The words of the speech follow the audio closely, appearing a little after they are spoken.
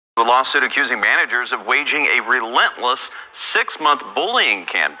A lawsuit accusing managers of waging a relentless 6-month bullying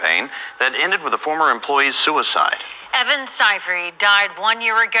campaign that ended with a former employee's suicide. Evan Seyfried died 1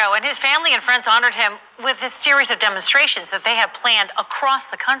 year ago, and his family and friends honored him with a series of demonstrations that they have planned across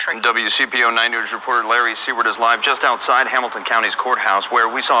the country. WCPO 9 News reporter Larry Seward is live just outside Hamilton County's courthouse,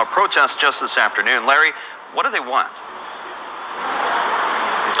 where we saw a protest just this afternoon. Larry, what do they want?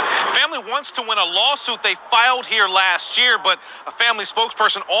 Family wants to win a lawsuit they filed here last year, but a family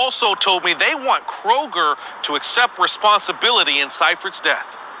spokesperson also told me they want Kroger to accept responsibility in Seyfried's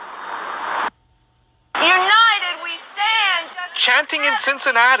death. United we stand. Chanting in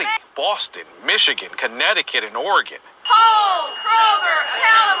Cincinnati, Boston, Michigan, Connecticut, and Oregon. Hold Kroger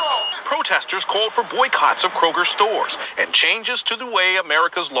accountable. Protesters called for boycotts of Kroger stores and changes to the way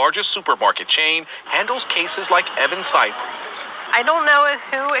America's largest supermarket chain handles cases like Evan Seyfried's. I don't know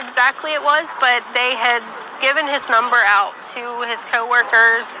who exactly it was, but they had given his number out to his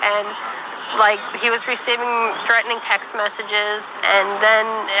coworkers, and he was receiving threatening text messages, and then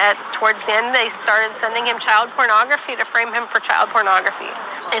towards the end they started sending him child pornography to frame him for child pornography.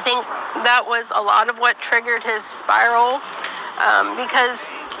 I think that was a lot of what triggered his spiral,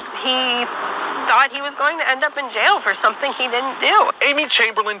 because he thought he was going to end up in jail for something he didn't do. Amy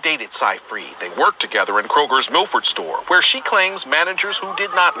Chamberlain dated Seyfried. They worked together in Kroger's Milford store, where she claims managers who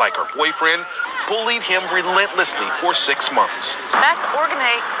did not like her boyfriend bullied him relentlessly for 6 months. That's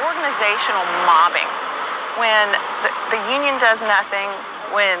organizational mobbing. When the union does nothing,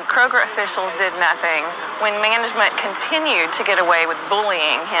 when Kroger officials did nothing, when management continued to get away with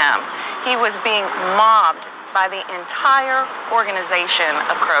bullying him, he was being mobbed by the entire organization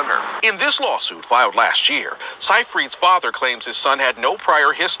of Kroger. In this lawsuit filed last year, Seyfried's father claims his son had no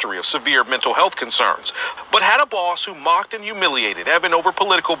prior history of severe mental health concerns, but had a boss who mocked and humiliated Evan over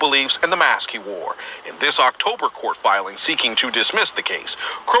political beliefs and the mask he wore. In this October court filing seeking to dismiss the case,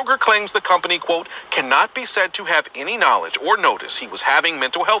 Kroger claims the company, quote, cannot be said to have any knowledge or notice he was having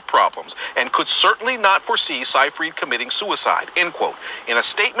mental health problems and could certainly not foresee Seyfried committing suicide, end quote. In a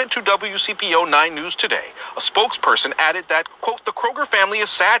statement to WCPO 9 News Today, a spokesperson added that, quote, the Kroger family is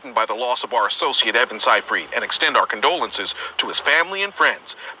saddened by the loss of our associate Evan Seyfried and extend our condolences to his family and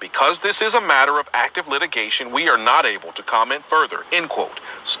friends. Because this is a matter of active litigation, we are not able to comment further, end quote.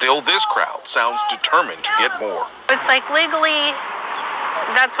 Still, this crowd sounds determined to get more. It's like legally,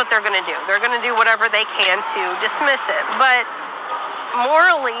 that's what they're going to do. They're going to do whatever they can to dismiss it. But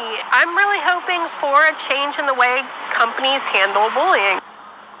morally, I'm really hoping for a change in the way companies handle bullying.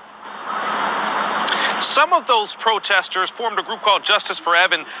 Some of those protesters formed a group called Justice for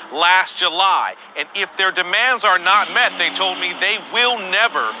Evan last July, and if their demands are not met, they told me they will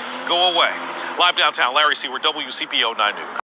never go away. Live downtown, Larry Seward, WCPO 9 News.